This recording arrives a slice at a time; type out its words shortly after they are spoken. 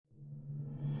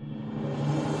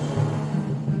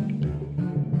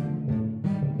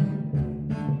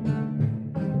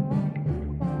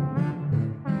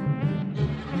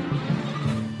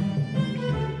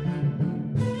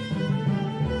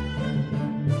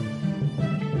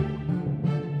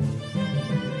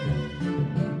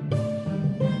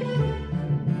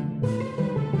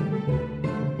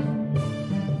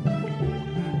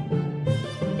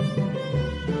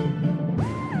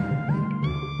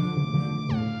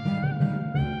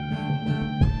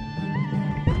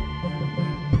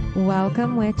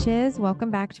Welcome, witches.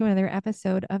 Welcome back to another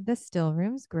episode of the Still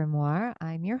Rooms Grimoire.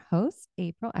 I'm your host,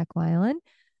 April Eckwilen,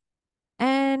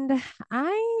 and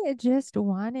I just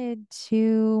wanted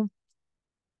to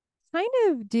kind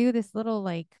of do this little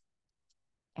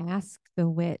ask the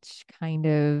witch kind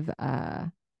of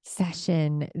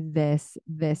session this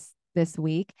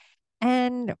week.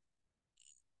 And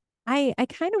I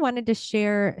kind of wanted to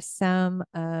share some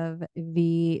of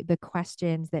the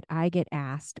questions that I get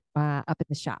asked up in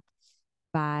the shop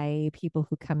by people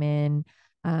who come in,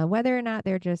 whether or not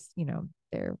they're just,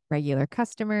 they're regular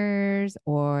customers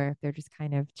or if they're just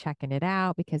kind of checking it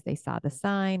out because they saw the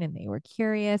sign and they were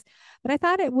curious. But I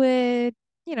thought it would,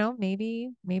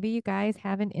 maybe you guys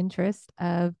have an interest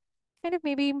of kind of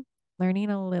maybe learning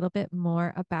a little bit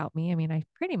more about me. I mean, I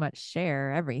pretty much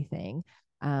share everything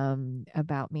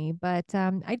about me, but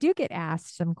I do get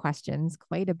asked some questions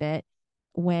quite a bit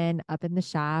when up in the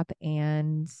shop.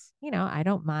 And, I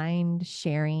don't mind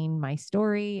sharing my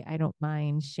story. I don't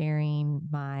mind sharing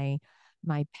my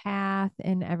path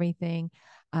and everything.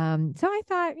 So I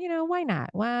thought, why not?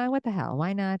 Why, what the hell?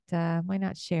 Why not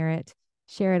share it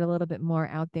a little bit more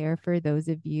out there for those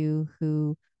of you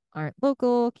who aren't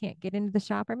local, can't get into the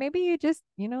shop, or maybe you just,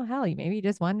 hell, you maybe you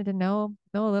just wanted to know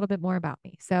a little bit more about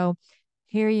me. So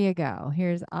here you go.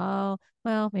 Here's all,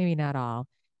 well, maybe not all.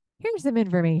 Here's some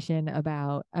information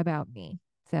about me.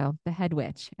 So the head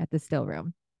witch at the still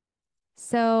room.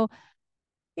 So,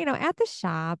 at the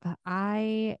shop,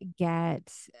 I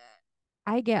get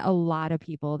a lot of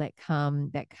people that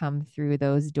come through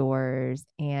those doors,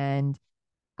 and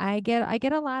I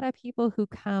get a lot of people who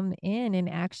come in and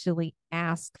actually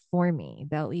ask for me.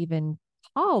 They'll even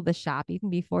call the shop even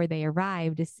before they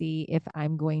arrive to see if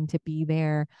I'm going to be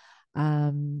there.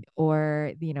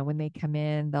 Or when they come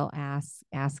in, they'll ask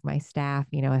my staff,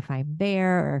 if I'm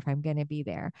there or if I'm going to be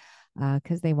there,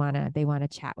 because they want to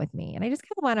chat with me. And I just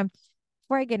kind of want to,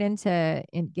 before I get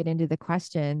into the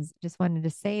questions, just wanted to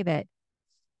say that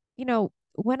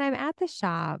when I'm at the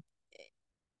shop,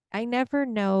 I never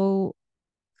know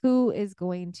who is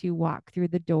going to walk through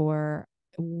the door,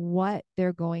 what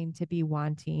they're going to be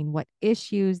wanting, what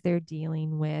issues they're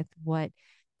dealing with, what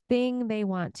thing they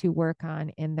want to work on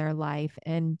in their life.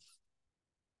 And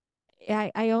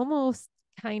I almost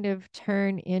kind of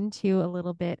turn into a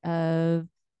little bit of,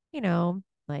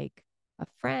 like a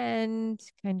friend,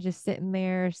 kind of just sitting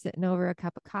there, sitting over a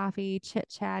cup of coffee, chit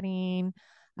chatting,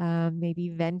 maybe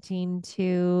venting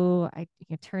to. I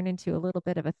turn into a little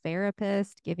bit of a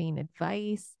therapist, giving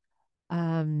advice.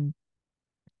 Um,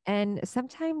 and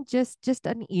sometimes just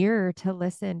an ear to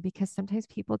listen, because sometimes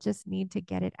people just need to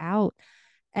get it out,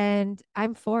 and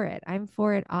I'm for it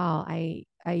all. I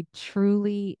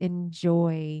truly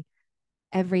enjoy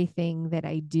everything that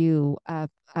I do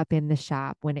up in the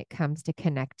shop when it comes to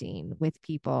connecting with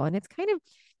people. And it kind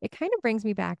of brings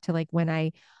me back to like when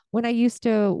I used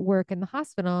to work in the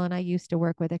hospital and I used to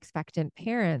work with expectant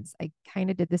parents. I kind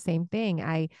of did the same thing.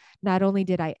 I Not only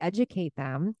did I educate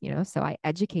them, so I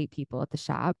educate people at the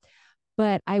shop,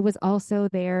 but I was also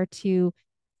there to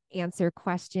answer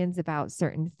questions about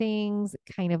certain things,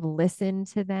 kind of listen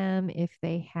to them if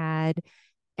they had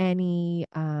any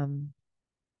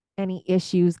any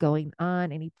issues going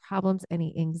on, any problems,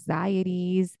 any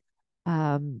anxieties,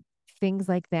 um, things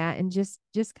like that, and just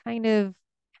kind of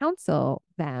counsel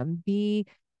them, be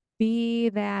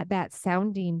that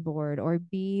sounding board, or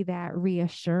be that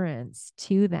reassurance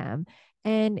to them.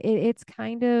 And it's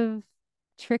kind of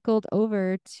trickled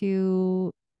over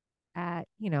to at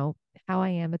how I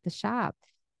am at the shop.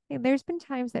 And there's been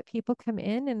times that people come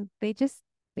in and they just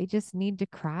need to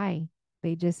cry.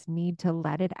 They just need to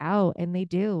let it out, and they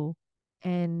do.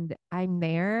 And I'm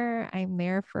there. I'm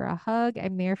there for a hug.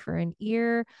 I'm there for an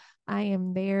ear. I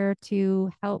am there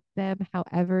to help them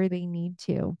however they need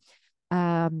to.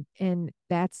 And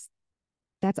that's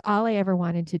all I ever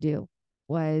wanted to do,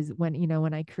 was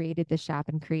when I created the shop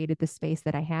and created the space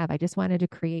that I have. I just wanted to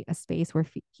create a space where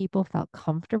people felt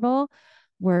comfortable,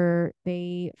 where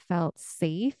they felt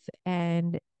safe,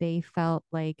 and they felt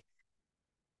like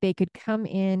they could come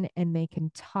in and they can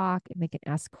talk and they can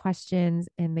ask questions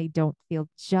and they don't feel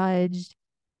judged,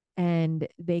 and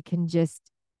they can just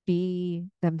be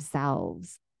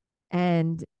themselves.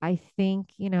 And I think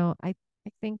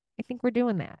we're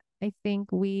doing that. I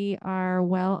think we are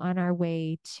well on our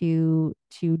way to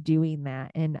doing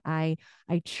that. And I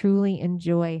truly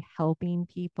enjoy helping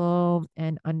people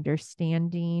and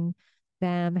understanding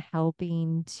them,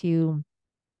 helping to,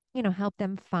 help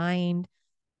them find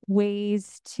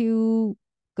ways to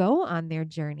go on their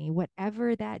journey,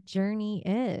 whatever that journey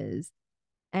is,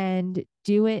 and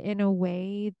do it in a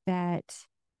way that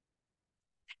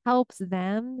helps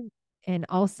them and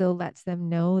also lets them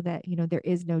know that, there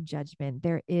is no judgment.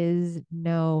 There is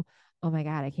no, oh my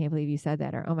God, I can't believe you said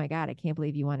that. Or, oh my God, I can't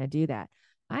believe you want to do that.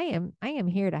 I am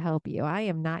here to help you. I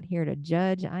am not here to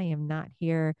judge. I am not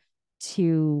here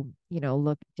to,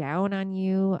 look down on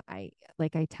you. I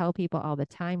tell people all the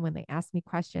time when they ask me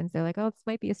questions, they're like, oh, this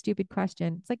might be a stupid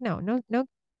question. It's like, no, no, no,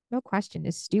 no question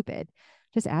is stupid.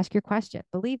 Just ask your question.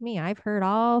 Believe me, I've heard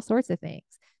all sorts of things,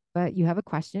 but you have a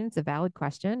question, it's a valid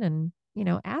question, and,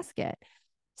 ask it.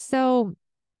 So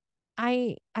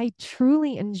I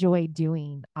truly enjoy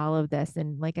doing all of this.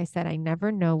 And like I said, I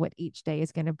never know what each day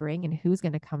is going to bring and who's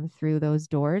going to come through those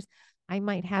doors. I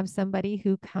might have somebody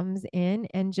who comes in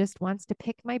and just wants to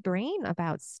pick my brain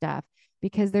about stuff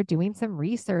because they're doing some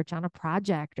research on a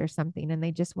project or something and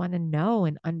they just want to know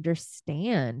and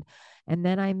understand. And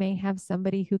then I may have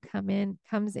somebody who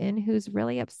comes in who's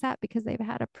really upset because they've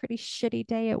had a pretty shitty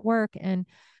day at work and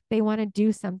they want to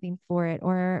do something for it.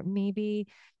 Or maybe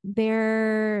they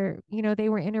were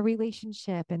in a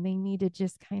relationship and they need to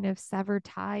just kind of sever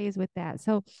ties with that.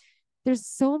 So there's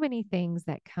so many things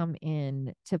that come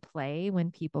in to play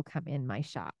when people come in my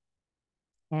shop.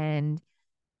 And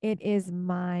it is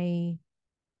my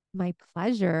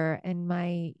pleasure and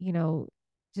my,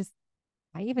 just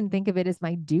I even think of it as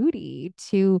my duty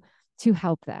to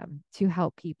help them, to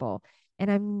help people. And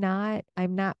I'm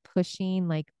not pushing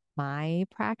like my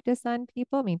practice on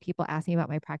people. I mean, people ask me about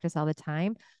my practice all the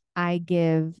time. I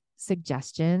give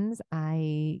suggestions,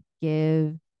 I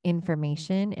give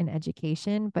information and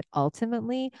education, but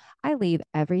ultimately I leave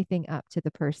everything up to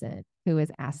the person who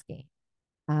is asking.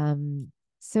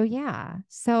 So yeah.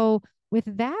 So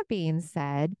with that being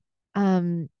said,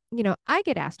 I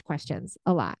get asked questions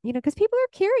a lot, because people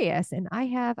are curious and I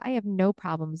have no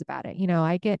problems about it.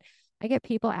 I get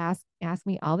people ask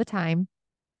me all the time.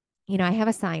 I have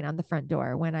a sign on the front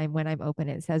door when I'm open.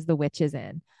 It says the witch is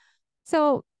in.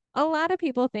 So a lot of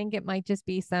people think it might just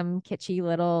be some kitschy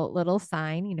little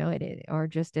sign, or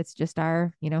just it's just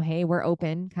our, hey, we're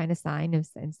open kind of sign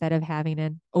instead of having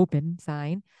an open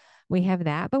sign. We have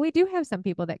that, but we do have some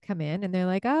people that come in and they're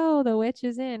like, "Oh, the witch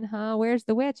is in, huh? Where's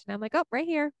the witch?" And I'm like, "Oh, right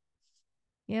here.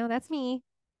 That's me."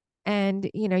 And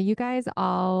you guys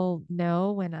all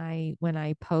know when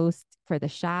I post for the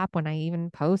shop, when I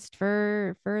even post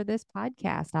for this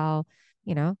podcast, I'll,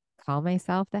 call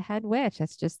myself the head witch.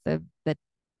 That's just the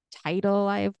title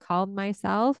I've called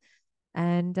myself.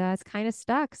 And it's kind of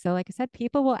stuck. So, like I said,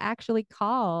 people will actually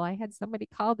call. I had somebody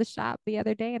call the shop the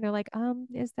other day and they're like,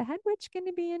 is the head witch going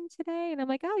to be in today? And I'm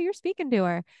like, oh, you're speaking to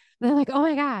her. And they're like, oh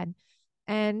my God.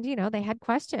 And, they had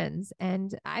questions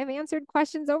and I've answered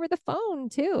questions over the phone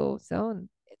too. So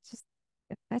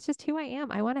that's just who I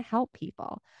am. I want to help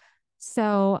people.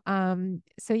 So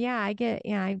yeah,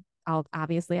 I'll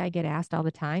obviously I get asked all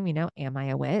the time, am I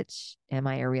a witch? Am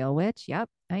I a real witch? Yep,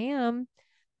 I am.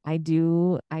 I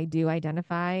do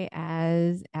identify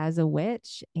as a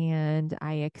witch and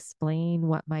I explain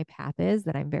what my path is,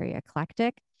 that I'm very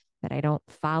eclectic, that I don't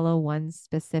follow one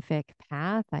specific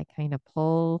path. I kind of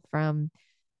pull from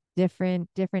different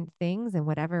things and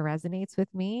whatever resonates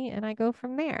with me and I go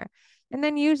from there. And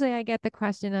then usually I get the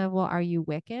question of, well, are you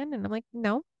Wiccan? And I'm like,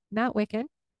 no, not Wiccan.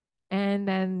 And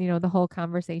then, the whole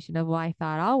conversation of, well, I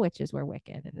thought all witches were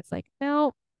Wiccan. And it's like,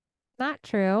 no, not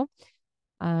true.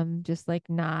 Just like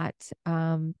not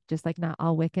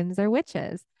all Wiccans are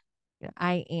witches.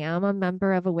 I am a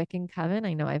member of a Wiccan coven.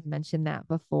 I know I've mentioned that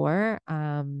before.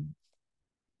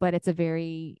 But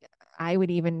I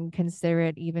would even consider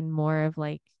it even more of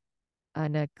like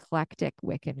an eclectic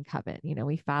Wiccan coven.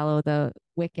 We follow the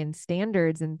Wiccan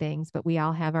standards and things, but we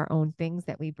all have our own things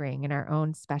that we bring and our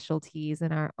own specialties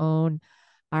and our own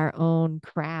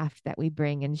craft that we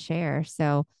bring and share.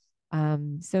 So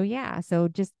yeah, so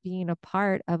just being a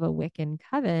part of a Wiccan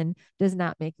coven does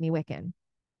not make me Wiccan.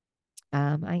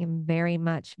 I am very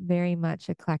much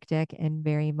eclectic and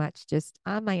very much just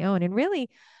on my own and really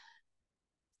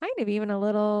kind of even a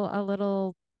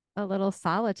little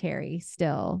solitary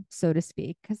still, so to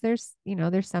speak, because there's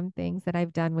some things that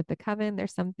I've done with the coven.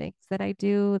 There's some things that I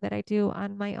do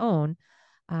on my own.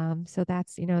 So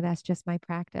that's just my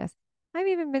practice. I've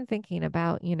even been thinking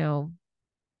about,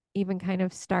 even kind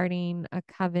of starting a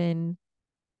coven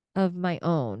of my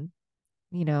own,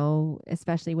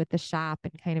 especially with the shop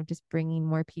and kind of just bringing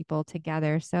more people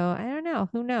together. So I don't know,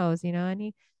 who knows,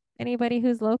 anybody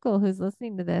who's local who's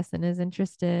listening to this and is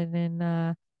interested in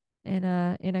a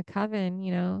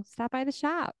coven, stop by the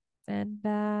shop and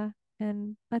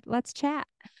let's chat.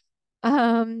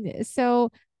 So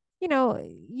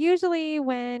usually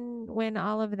when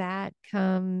all of that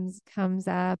comes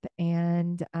up,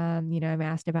 and I'm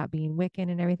asked about being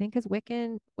Wiccan and everything, because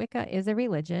Wicca is a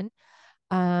religion.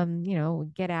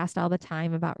 Get asked all the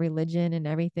time about religion and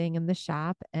everything in the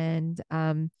shop. And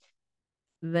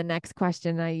the next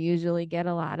question I usually get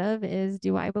a lot of is,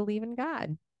 do I believe in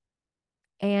God?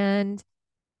 And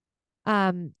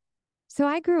um, so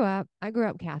I grew up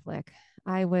Catholic.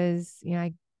 I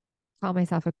call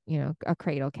myself a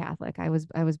cradle Catholic. I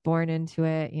was born into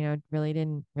it, really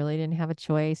didn't have a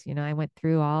choice. I went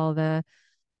through all the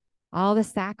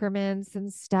sacraments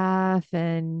and stuff.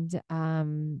 And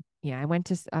I went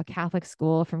to a Catholic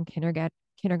school from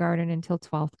kindergarten until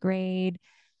 12th grade.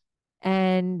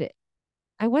 And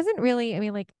I wasn't really, I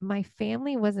mean, like, my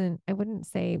family wasn't, I wouldn't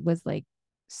say was like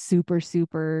super,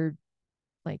 super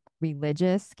like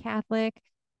religious Catholic.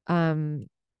 My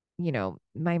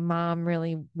mom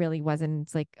really, really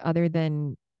wasn't, like, other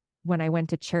than when I went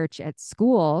to church at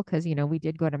school, because, we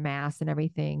did go to mass and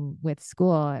everything with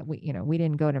school. We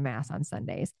didn't go to mass on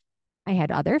Sundays. I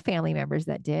had other family members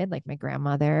that did, like my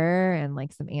grandmother and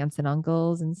like some aunts and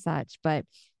uncles and such. But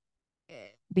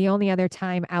the only other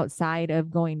time outside of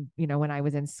going, when I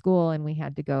was in school and we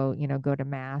had to go to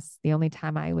mass, the only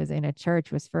time I was in a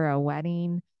church was for a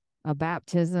wedding, a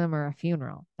baptism, or a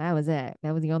funeral. That was it.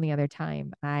 That was the only other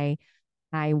time I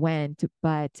went.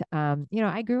 But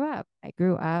I grew up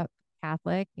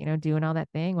Catholic, doing all that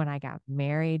thing. When I got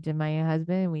married to my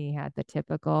husband, we had the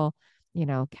typical,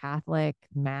 Catholic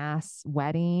mass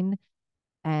wedding.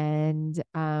 And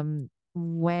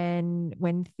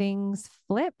when things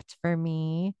flipped for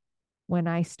me, when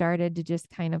I started to just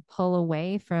kind of pull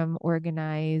away from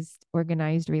organized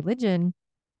religion,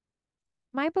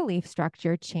 my belief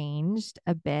structure changed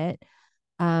a bit.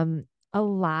 Um, a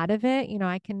lot of it,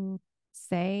 I can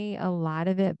say a lot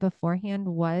of it beforehand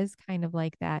was kind of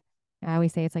like that. I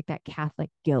always say it's like that Catholic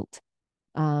guilt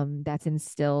that's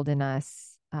instilled in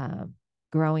us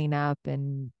growing up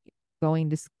and going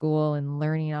to school and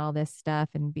learning all this stuff,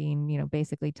 and being,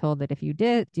 basically told that if you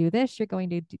did do this, you're going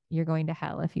to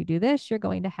hell. If you do this, you're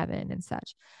going to heaven and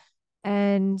such.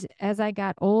 And as I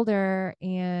got older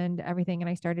and everything, and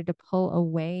I started to pull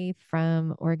away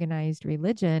from organized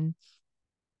religion,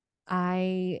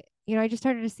 I just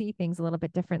started to see things a little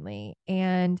bit differently.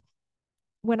 And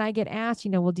when I get asked,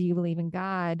 well, do you believe in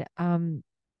God?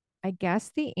 I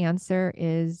guess the answer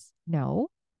is no,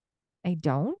 I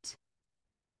don't.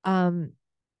 Um,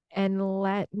 and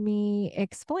let me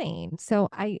explain. So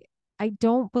I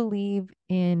don't believe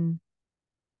in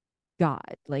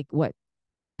God, like what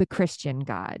the Christian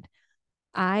God.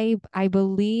 I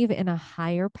believe in a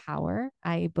higher power.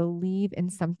 I believe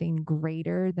in something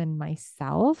greater than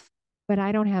myself, but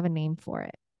I don't have a name for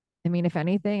it. I mean, if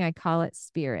anything, I call it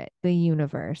spirit, the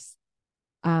universe,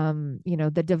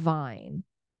 the divine,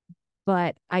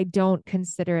 but I don't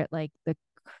consider it like the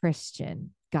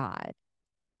Christian God.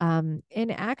 And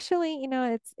actually,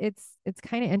 it's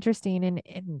kind of interesting,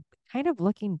 and kind of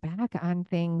looking back on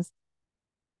things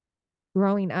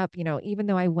growing up, even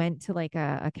though I went to like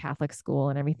a Catholic school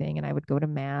and everything, and I would go to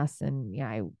mass, and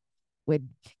I would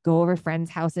go over friends'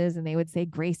 houses and they would say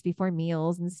grace before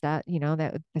meals and stuff,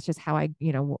 that's just how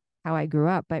I grew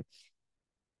up. But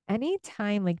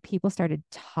anytime like people started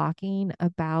talking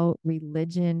about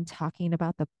religion, talking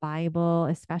about the Bible,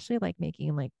 especially like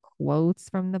making like quotes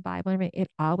from the Bible, it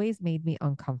always made me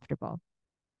uncomfortable.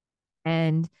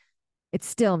 And it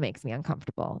still makes me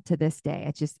uncomfortable to this day.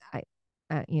 It just,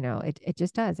 it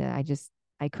just does.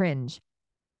 I cringe.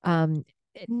 Um,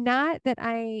 Not that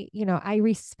I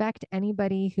respect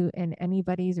anybody who in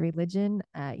anybody's religion.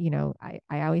 I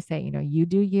always say, you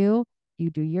do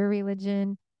your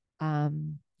religion.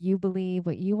 You believe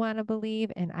what you want to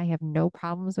believe, and I have no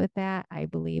problems with that. I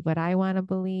believe what I want to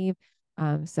believe.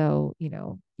 So,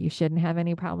 you shouldn't have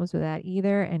any problems with that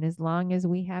either. And as long as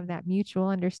we have that mutual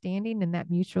understanding and that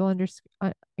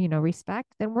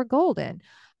respect, then we're golden.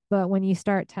 But when you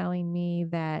start telling me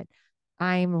that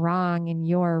I'm wrong and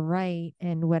you're right,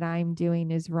 and what I'm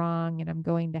doing is wrong, and I'm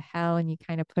going to hell, and you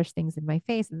kind of push things in my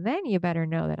face, and then you better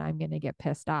know that I'm going to get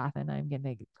pissed off and I'm going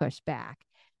to push back.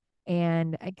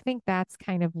 And I think that's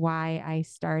kind of why I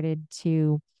started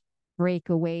to break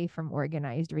away from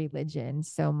organized religion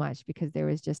so much, because there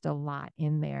was just a lot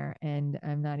in there. And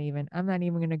I'm not even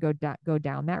going to go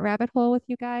down that rabbit hole with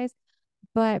you guys.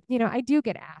 But I do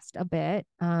get asked a bit,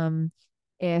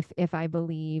 if I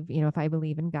believe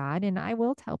in God, and I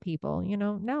will tell people,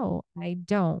 no, I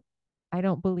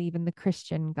don't believe in the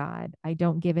Christian God. I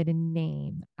don't give it a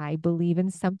name. I believe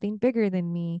in something bigger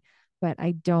than me, but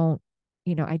I don't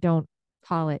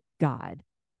call it God.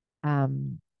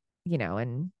 um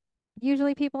and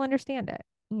usually people understand it,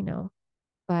 you know,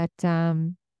 but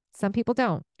some people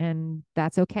don't, and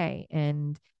that's okay.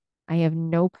 And I have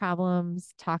no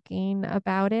problems talking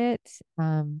about it,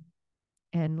 and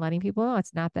letting people know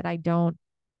it's not that I don't,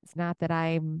 it's not that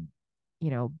I'm,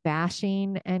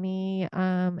 bashing any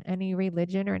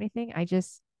religion or anything. I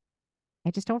just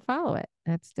don't follow it.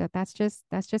 That's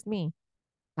just me.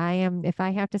 I am, if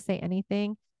I have to say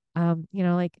anything,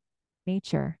 like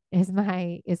nature is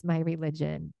my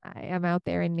religion. I am out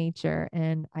there in nature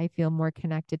and I feel more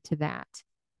connected to that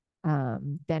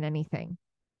than anything.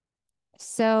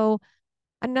 So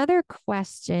another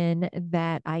question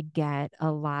that I get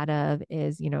a lot of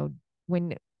is,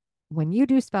 when when you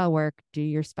do spell work, do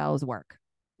your spells work?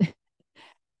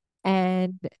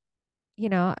 And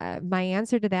my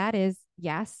answer to that is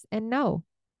yes and no.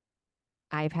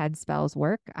 I've had spells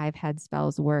work. I've had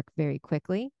spells work very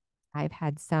quickly. I've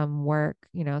had some work,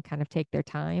 kind of take their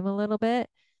time a little bit.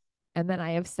 And then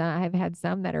I've had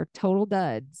some that are total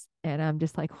duds. And I'm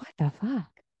just like, what the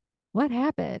fuck? What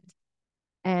happened?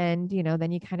 And,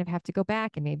 then you kind of have to go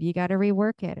back and maybe you got to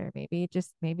rework it, or maybe,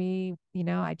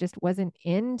 I just wasn't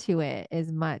into it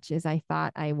as much as I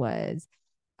thought I was.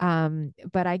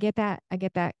 But I get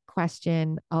that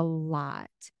question a lot.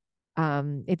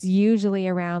 It's usually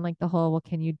around like the whole, well,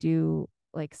 can you do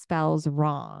like spells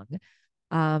wrong?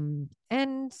 And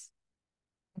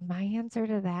my answer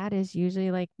to that is usually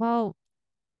like, well,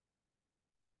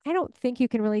 I don't think you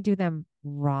can really do them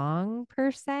wrong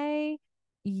per se,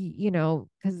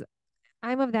 because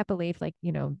I'm of that belief, like,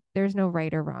 there's no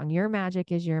right or wrong. Your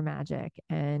magic is your magic.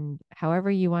 And however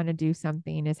you want to do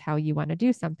something is how you want to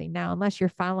do something. Now, unless you're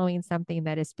following something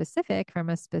that is specific from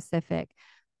a specific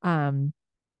um,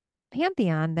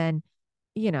 pantheon, then,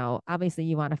 obviously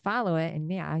you want to follow it.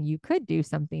 And yeah, you could do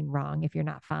something wrong if you're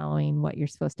not following what you're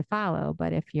supposed to follow.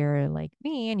 But if you're like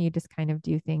me and you just kind of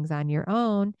do things on your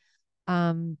own,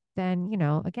 then,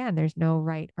 again, there's no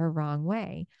right or wrong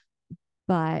way.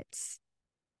 But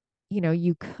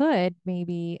you could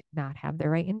maybe not have the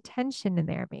right intention in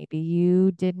there. Maybe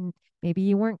you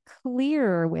weren't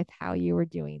clear with how you were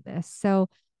doing this. So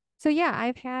yeah,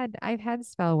 I've had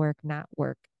spell work not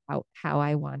work out how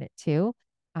I want it to.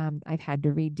 I've had to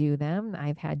redo them.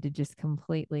 I've had to just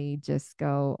completely just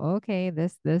go, okay,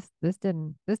 this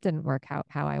didn't work out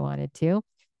how I wanted to.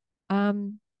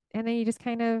 Um, and then you just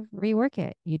kind of rework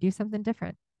it. You do something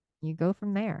different. You go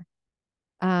from there.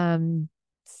 Um,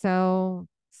 so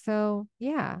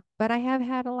yeah, but I have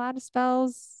had a lot of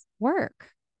spells work.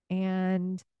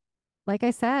 And like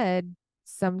I said,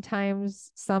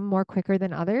 sometimes some more quicker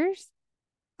than others.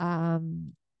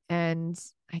 Um, and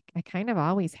I kind of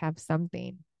always have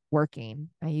something working.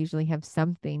 I usually have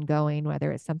something going,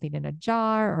 whether it's something in a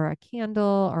jar or a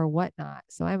candle or whatnot.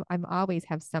 So I'm always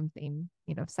have something,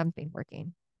 something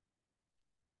working.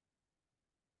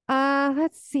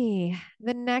 Let's see.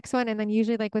 The next one, and then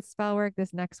usually like with spell work,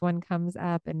 this next one comes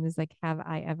up and is like, have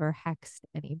I ever hexed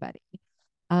anybody?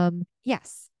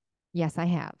 Yes. Yes, I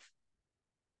have.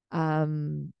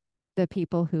 Um, the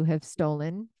people who have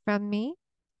stolen from me,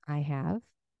 I have.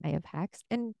 I have hexed.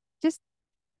 And just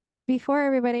before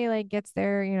everybody like gets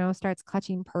there, starts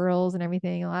clutching pearls and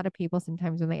everything, a lot of people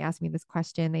sometimes when they ask me this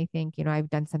question, they think, I've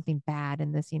done something bad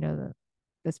and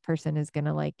this person is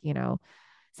gonna like,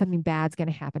 something bad's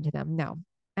gonna happen to them. No,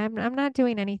 I'm not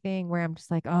doing anything where I'm just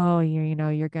like, oh,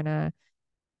 you're gonna,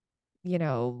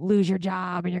 lose your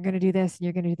job and you're gonna do this and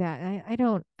you're gonna do that. I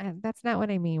don't. That's not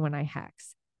what I mean when I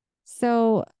hex.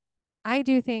 So I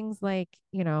do things like,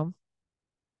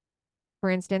 for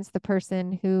instance, the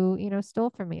person who, stole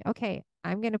from me. Okay,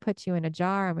 I'm gonna put you in a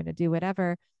jar. I'm gonna do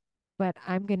whatever, but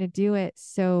I'm gonna do it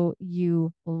so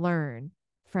you learn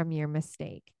from your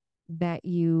mistake, that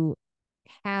you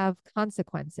have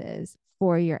consequences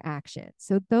for your actions.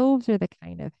 So those are the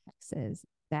kind of hexes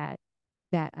that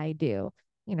I do.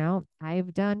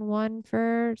 I've done one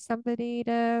for somebody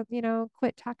to,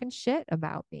 quit talking shit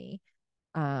about me.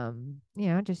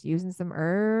 Just using some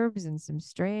herbs and some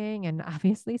string and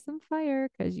obviously some fire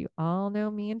because you all know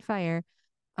me and fire.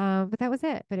 But that was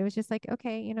it. But it was just like,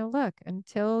 okay, look,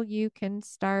 until you can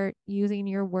start using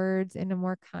your words in a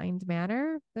more kind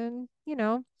manner, then,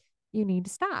 you need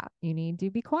to stop. You need to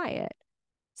be quiet.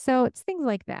 So it's things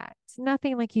like that. It's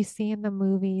nothing like you see in the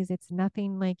movies. It's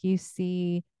nothing like you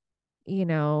see, you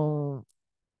know,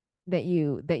 that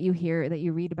you hear, that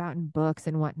you read about in books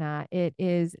and whatnot. It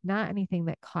is not anything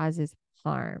that causes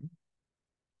harm.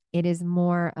 It is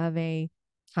more of a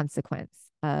consequence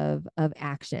of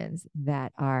actions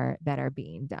that are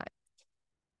being done.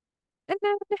 And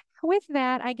then with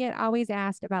that, I get always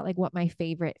asked about like what my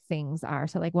favorite things are.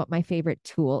 So like what my favorite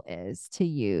tool is to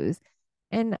use.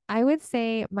 And I would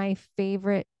say my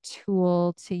favorite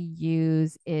tool to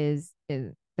use is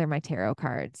they're my tarot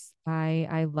cards.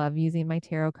 I love using my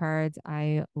tarot cards.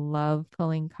 I love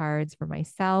pulling cards for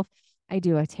myself. I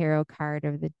do a tarot card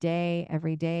of the day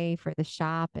every day for the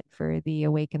shop and for the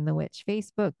Awaken the Witch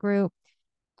Facebook group.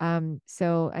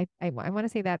 So I want to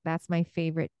say that that's my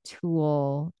favorite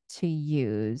tool to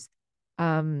use.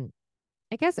 Um,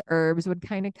 I guess herbs would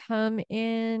kind of come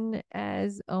in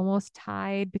as almost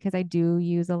tied because I do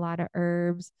use a lot of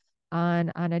herbs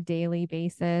on a daily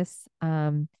basis.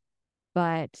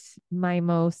 But my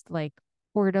most like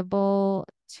portable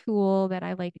tool that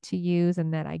I like to use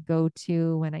and that I go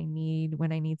to when I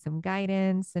need some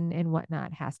guidance and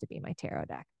whatnot has to be my tarot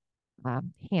deck,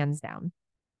 hands down.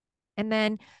 And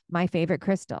then my favorite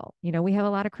crystal. We have a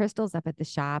lot of crystals up at the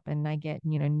shop and I get,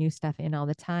 new stuff in all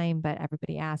the time, but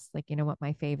everybody asks like, what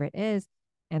my favorite is,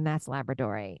 and that's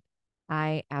Labradorite.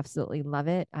 I absolutely love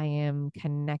it. I am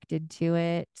connected to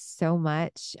it so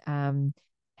much.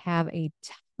 Have a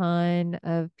ton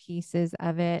of pieces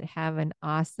of it, have an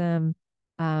awesome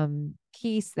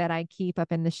piece that I keep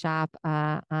up in the shop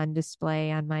on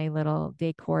display on my little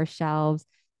decor shelves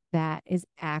that is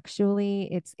actually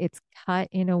it's cut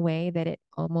in a way that it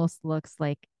almost looks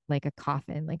like a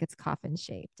coffin, like it's coffin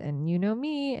shaped. And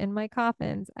me and my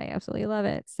coffins, I absolutely love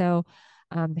it. So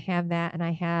have that, and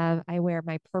I wear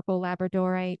my purple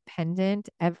labradorite pendant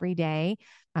every day.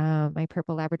 My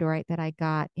purple labradorite that I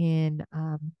got in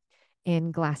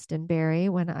Glastonbury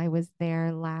when I was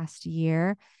there last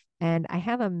year. And I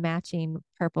have a matching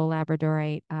purple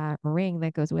Labradorite ring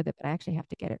that goes with it, but I actually have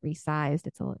to get it resized.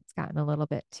 It's gotten a little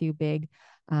bit too big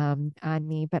on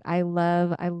me. But I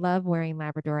love wearing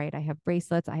Labradorite. I have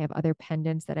bracelets. I have other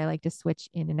pendants that I like to switch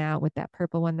in and out with that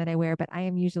purple one that I wear. But I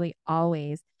am usually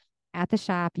always at the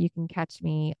shop. You can catch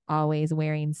me always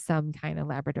wearing some kind of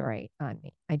Labradorite on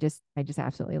me. I just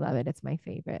absolutely love it. It's my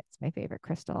favorite. It's my favorite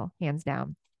crystal, hands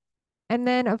down. And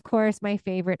then, of course, my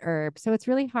favorite herb. So it's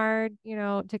really hard,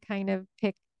 to kind of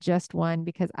pick just one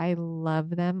because I love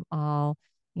them all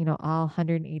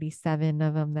 187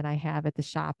 of them that I have at the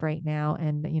shop right now.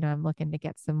 And, I'm looking to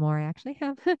get some more. I actually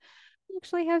have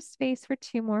actually have space for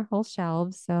two more whole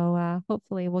shelves. So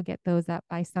hopefully we'll get those up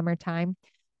by summertime.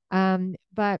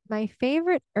 But my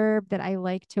favorite herb that I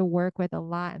like to work with a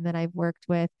lot and that I've worked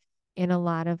with in a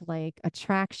lot of like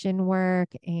attraction work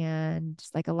and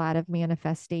just like a lot of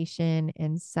manifestation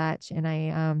and such. And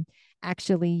I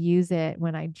actually use it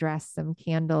when I dress some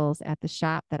candles at the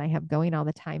shop that I have going all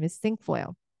the time is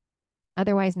cinquefoil,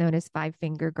 otherwise known as five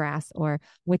finger grass or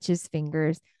witch's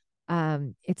fingers.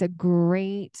 It's a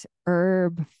great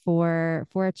herb for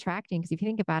attracting because if you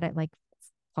think about it, like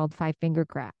it's called five finger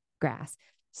grass.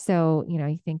 So,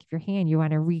 you think of your hand, you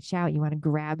want to reach out, you want to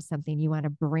grab something, you want to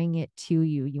bring it to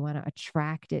you, you want to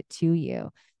attract it to you.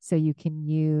 So you can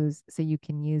use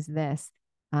this.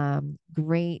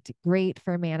 Great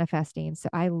for manifesting. So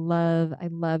I love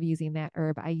using that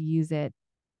herb. I use it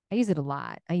a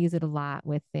lot. I use it a lot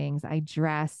with things. I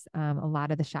dress a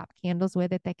lot of the shop candles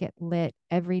with it that get lit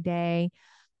every day.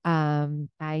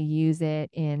 I use it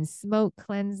in smoke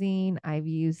cleansing. I've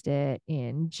used it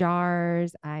in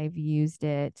jars. I've used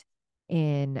it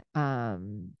in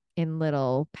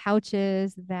little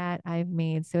pouches that I've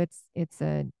made. So it's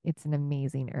an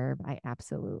amazing herb. I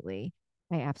absolutely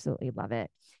love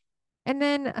it. And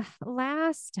then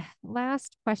last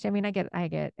question. I mean, I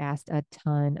get asked a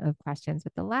ton of questions,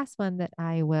 but the last one that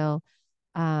I will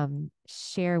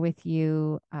share with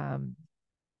you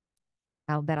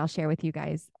that I'll share with you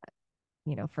guys,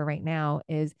 for right now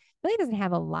is really doesn't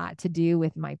have a lot to do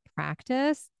with my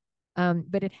practice.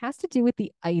 But it has to do with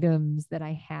the items that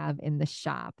I have in the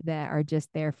shop that are just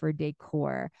there for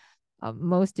decor.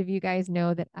 Most of you guys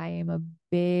know that I am a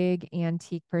big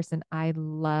antique person. I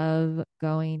love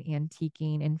going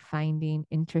antiquing and finding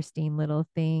interesting little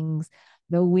things.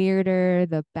 The weirder,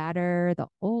 the better. The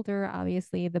older,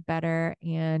 obviously, the better.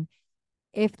 And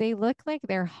if they look like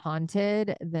they're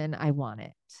haunted, then I want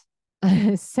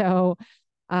it. So,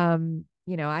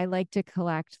 I like to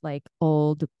collect like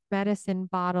old medicine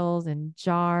bottles and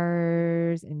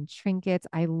jars and trinkets.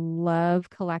 I love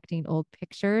collecting old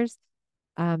pictures.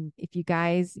 If you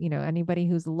guys, anybody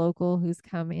who's local who's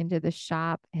come into the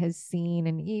shop has seen,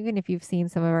 and even if you've seen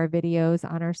some of our videos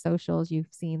on our socials,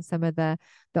 you've seen some of the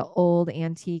old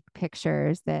antique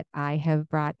pictures that I have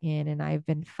brought in, and I've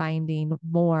been finding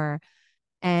more.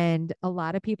 And a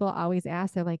lot of people always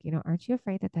ask, they're like, aren't you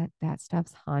afraid that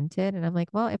stuff's haunted? And I'm like,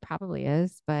 well, it probably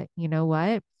is, but you know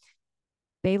what?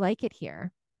 They like it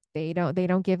here. They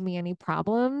don't give me any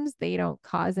problems. They don't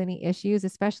cause any issues,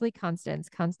 especially Constance.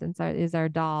 Constance is our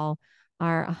doll.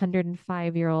 our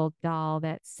 105-year-old doll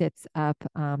that sits up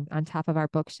on top of our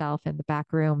bookshelf in the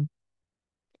back room.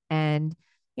 And,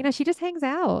 she just hangs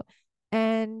out.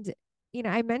 And,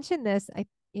 I mentioned this,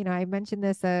 I mentioned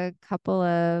this a couple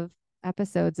of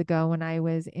episodes ago when I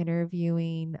was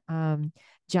interviewing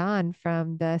John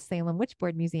from the Salem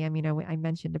Witchboard Museum. I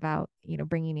mentioned about,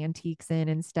 bringing antiques in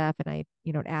and stuff. And I,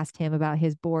 asked him about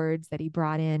his boards that he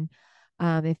brought in.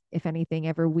 If anything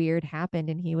ever weird happened,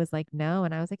 and he was like, no.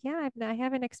 And I was like, yeah, I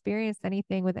haven't experienced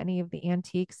anything with any of the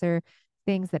antiques or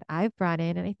things that I've brought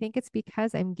in. And I think it's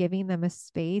because I'm giving them a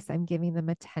space, I'm giving them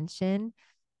attention,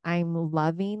 I'm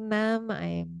loving them.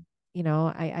 I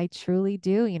truly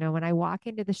do. When I walk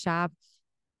into the shop,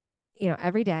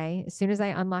 every day, as soon as I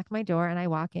unlock my door and I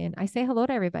walk in, I say hello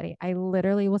to everybody. I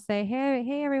literally will say,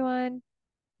 hey, everyone,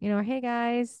 or hey,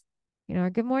 guys,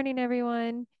 or good morning,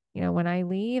 everyone. When I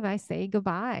leave, I say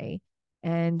goodbye.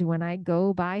 And when I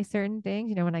go buy certain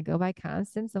things, when I go by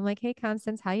Constance, I'm like, hey,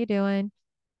 Constance, how you doing?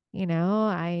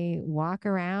 I walk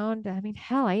around. I mean,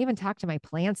 hell, I even talk to my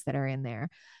plants that are in there.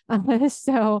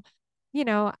 So,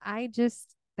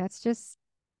 that's just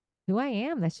who I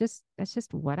am. That's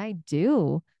just what I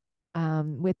do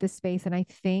with the space. And I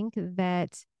think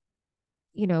that,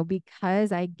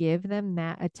 because I give them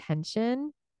that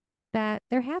attention, that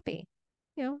they're happy.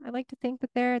 I like to think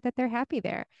that they're happy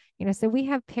there. So we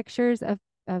have pictures of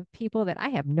people that I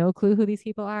have no clue who these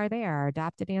people are. They are our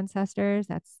adopted ancestors.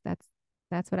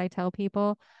 That's what I tell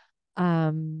people.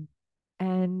 Um,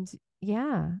 and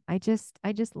yeah, I just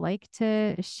like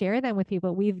to share them with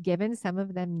people. We've given some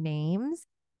of them names.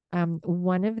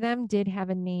 One of them did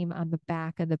have a name on the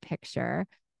back of the picture.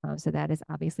 So that is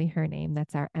obviously her name.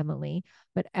 That's our Emily.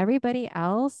 But everybody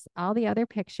else, all the other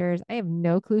pictures, I have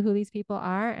no clue who these people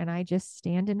are. And I just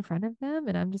stand in front of them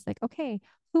and I'm just like, okay,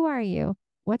 who are you?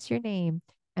 What's your name?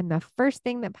 And the first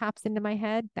thing that pops into my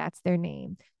head, that's their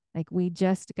name. Like we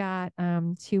just got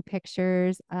two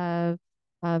pictures of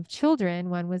children.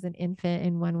 One was an infant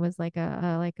and one was like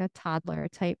a toddler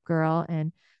type girl.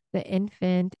 And the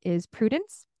infant is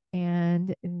Prudence,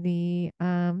 and the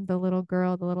little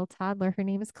girl, the little toddler, her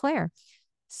name is Claire.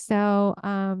 So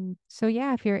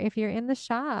yeah, if you're in the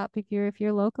shop, if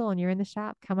you're local and you're in the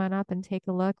shop, come on up and take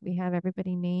a look. We have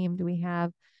everybody named. We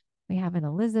have an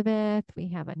Elizabeth,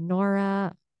 we have a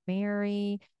Nora,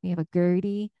 Mary, we have a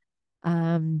Gertie.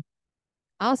 Um,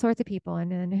 all sorts of people.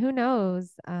 And then who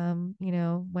knows,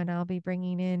 when I'll be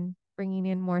bringing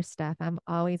in more stuff. I'm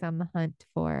always on the hunt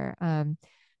for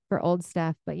old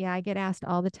stuff. But yeah, I get asked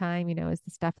all the time, is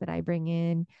the stuff that I bring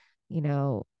in, you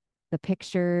know, the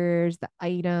pictures, the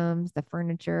items, the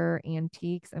furniture,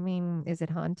 antiques. I mean, is it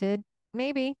haunted?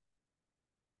 Maybe.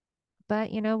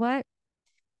 But you know what?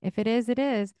 If it is, it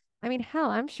is. I mean, hell,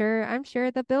 I'm sure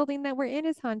the building that we're in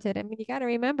is haunted. I mean, you got to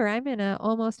remember, I'm in a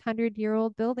almost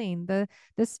 100-year-old building. The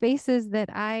spaces that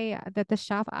the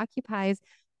shop occupies,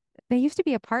 they used to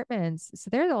be apartments.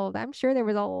 So I'm sure there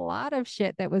was a lot of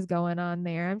shit that was going on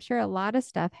there. I'm sure a lot of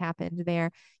stuff happened there.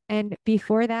 And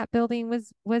before that building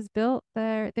was built,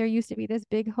 there used to be this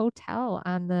big hotel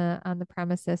on the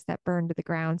premises that burned to the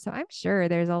ground. So I'm sure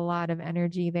there's a lot of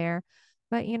energy there.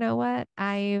 But you know what?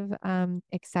 I've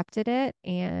accepted it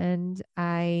and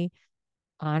I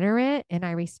honor it and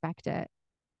I respect it.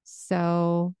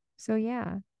 So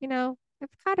yeah, I've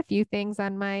caught a few things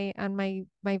on my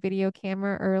video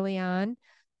camera early on.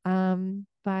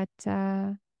 But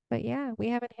yeah, we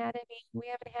haven't had any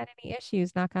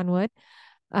issues, knock on wood.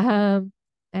 Um,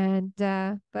 and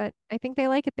but I think they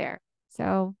like it there.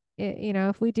 So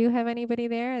if we do have anybody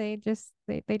there, they just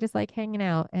like hanging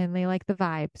out and they like the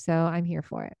vibe. So I'm here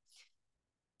for it.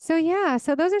 So yeah,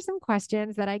 so those are some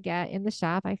questions that I get in the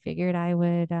shop. I figured I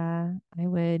would kind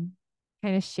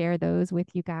of share those with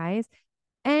you guys.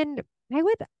 And I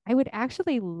would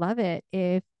actually love it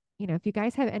if you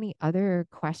guys have any other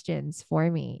questions for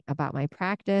me about my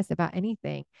practice, about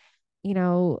anything,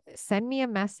 send me a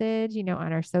message,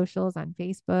 on our socials on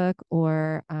Facebook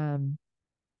or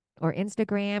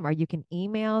Instagram, or you can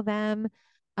email them.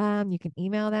 You can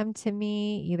email them to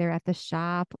me either at the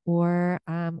shop or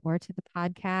to the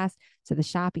podcast. So the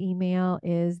shop email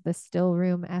is the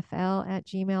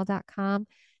stillroomfl@gmail.com.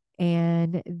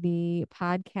 And the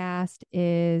podcast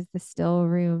is the Still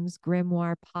Rooms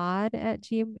Grimoire Pod at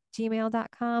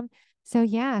gmail.com. So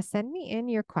yeah, send me in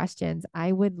your questions.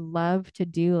 I would love to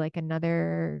do like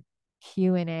another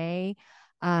Q&A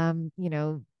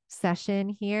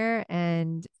session here,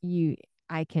 and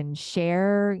I can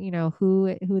share,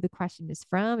 who the question is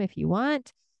from if you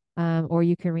want. Or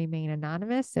you can remain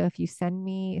anonymous. So if you send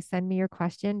me your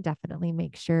question, definitely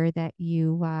make sure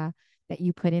that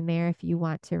you put in there if you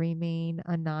want to remain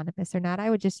anonymous or not. I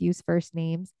would just use first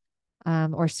names,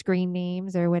 or screen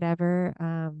names or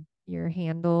whatever, your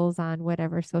handles on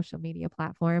whatever social media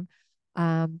platform.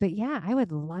 But yeah, I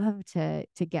would love to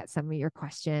get some of your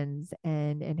questions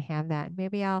and have that.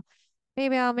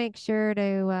 Maybe I'll make sure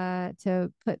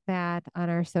to put that on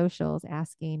our socials,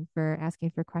 asking for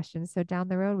questions. So down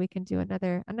the road we can do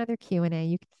another Q&A.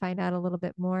 You can find out a little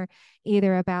bit more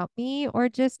either about me or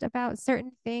just about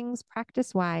certain things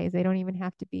practice wise. They don't even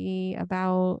have to be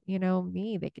about,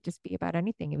 me. They could just be about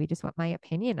anything. If you just want my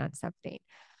opinion on something,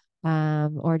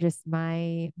 or just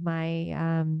my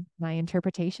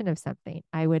interpretation of something,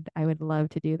 I would love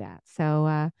to do that.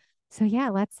 So yeah,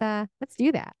 let's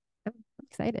do that. I'm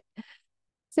excited.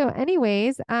 So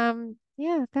anyways,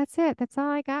 yeah, that's it. That's all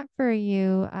I got for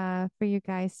you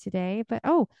guys today. But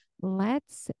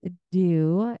let's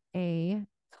do a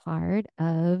card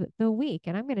of the week.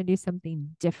 And I'm going to do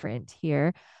something different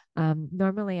here.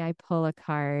 Normally I pull a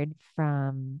card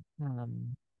from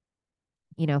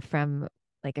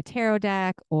like a tarot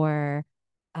deck, or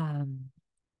um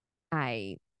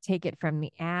I take it from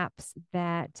the apps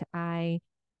that I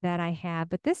have.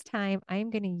 But this time I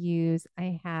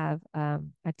have a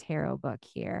tarot book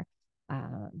here.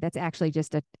 That's actually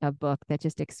just a book that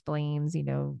just explains,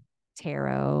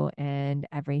 tarot and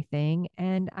everything.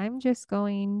 And I'm just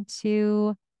gonna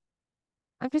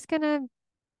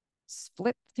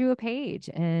flip through a page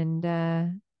and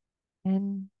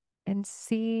and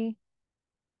see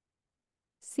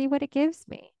what it gives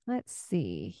me. Let's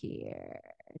see here.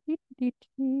 Doo, doo,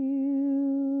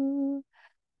 doo.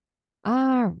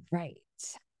 All right.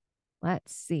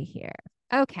 Let's see here.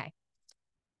 Okay.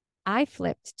 I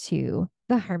flipped to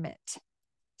the Hermit.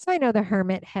 So I know the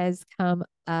Hermit has come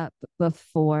up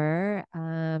before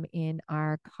in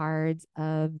our cards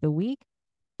of the week,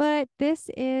 but this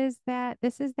is that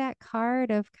card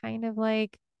of kind of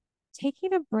like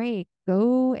taking a break,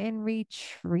 go and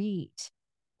retreat.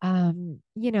 Um,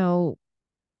 you know,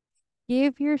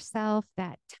 give yourself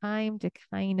that time to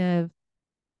kind of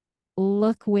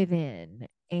look within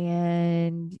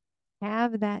and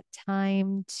have that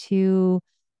time to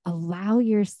allow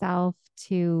yourself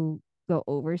to go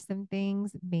over some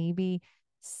things, maybe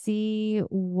see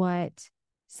what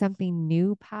something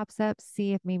new pops up,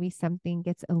 see if maybe something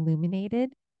gets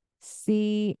illuminated,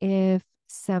 see if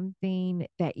something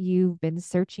that you've been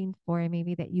searching for,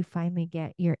 maybe that you finally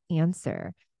get your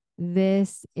answer.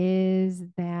 This is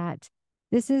that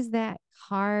this is that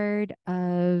card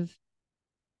of,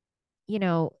 you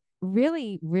know,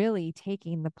 really, really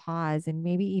taking the pause and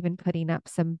maybe even putting up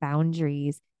some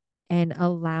boundaries and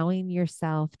allowing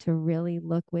yourself to really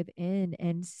look within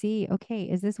and see, okay,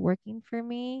 is this working for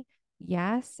me?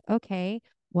 Yes. Okay.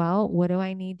 Well, what do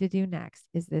I need to do next?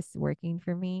 Is this working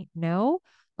for me? No.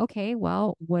 Okay.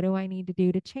 Well, what do I need to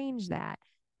do to change that?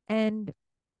 And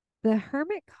the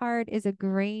Hermit card is a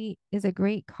great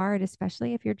card,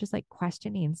 especially if you're just like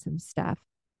questioning some stuff.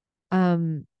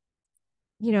 Um,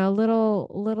 a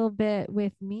little bit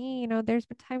with me, there's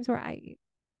been times where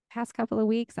past couple of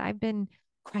weeks, I've been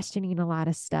questioning a lot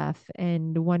of stuff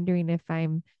and wondering if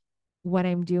what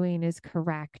I'm doing is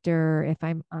correct or if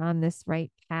I'm on this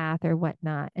right path or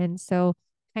whatnot. And so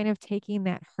kind of taking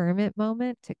that hermit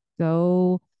moment to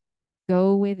go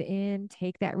within,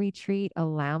 take that retreat,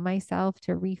 allow myself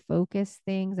to refocus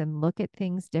things and look at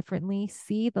things differently,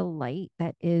 see the light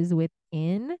that is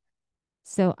within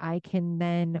so I can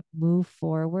then move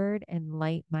forward and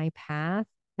light my path.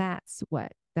 That's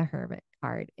what the Hermit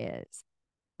card is.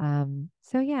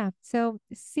 So yeah, so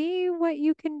see what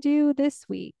you can do this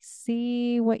week.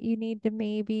 See what you need to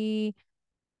maybe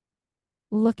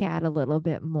look at a little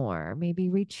bit more, maybe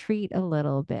retreat a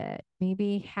little bit,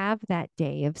 maybe have that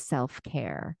day of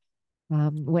self-care,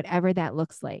 whatever that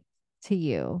looks like to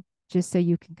you, just so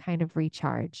you can kind of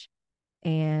recharge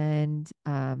and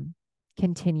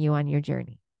continue on your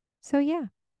journey. So yeah,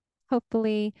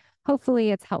 hopefully, hopefully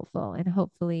it's helpful and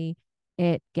hopefully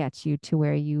it gets you to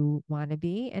where you want to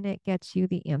be and it gets you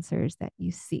the answers that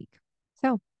you seek.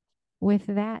 So with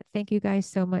that, thank you guys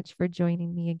so much for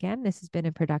joining me again. This has been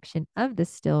a production of The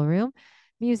Still Room,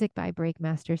 music by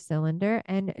Breakmaster Cylinder.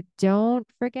 And don't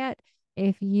forget,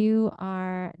 if you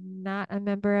are not a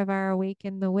member of our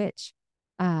Awaken the Witch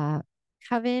uh,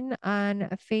 coven on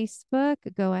Facebook,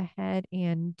 go ahead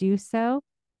and do so.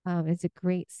 It's a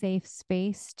great safe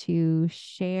space to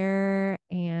share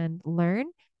and learn.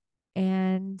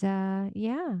 And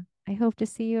yeah, I hope to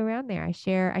see you around there. I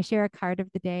share a card of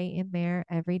the day in there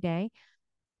every day.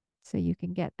 So you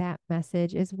can get that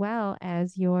message as well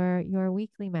as your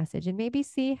weekly message and maybe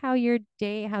see how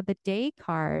the day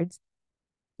cards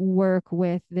work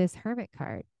with this hermit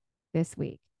card this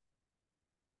week.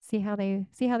 See how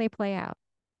they play out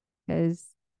because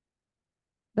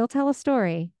they'll tell a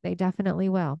story. They definitely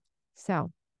will.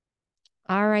 So,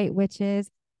 all right, witches,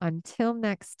 until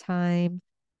next time,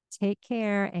 take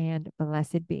care and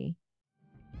blessed be.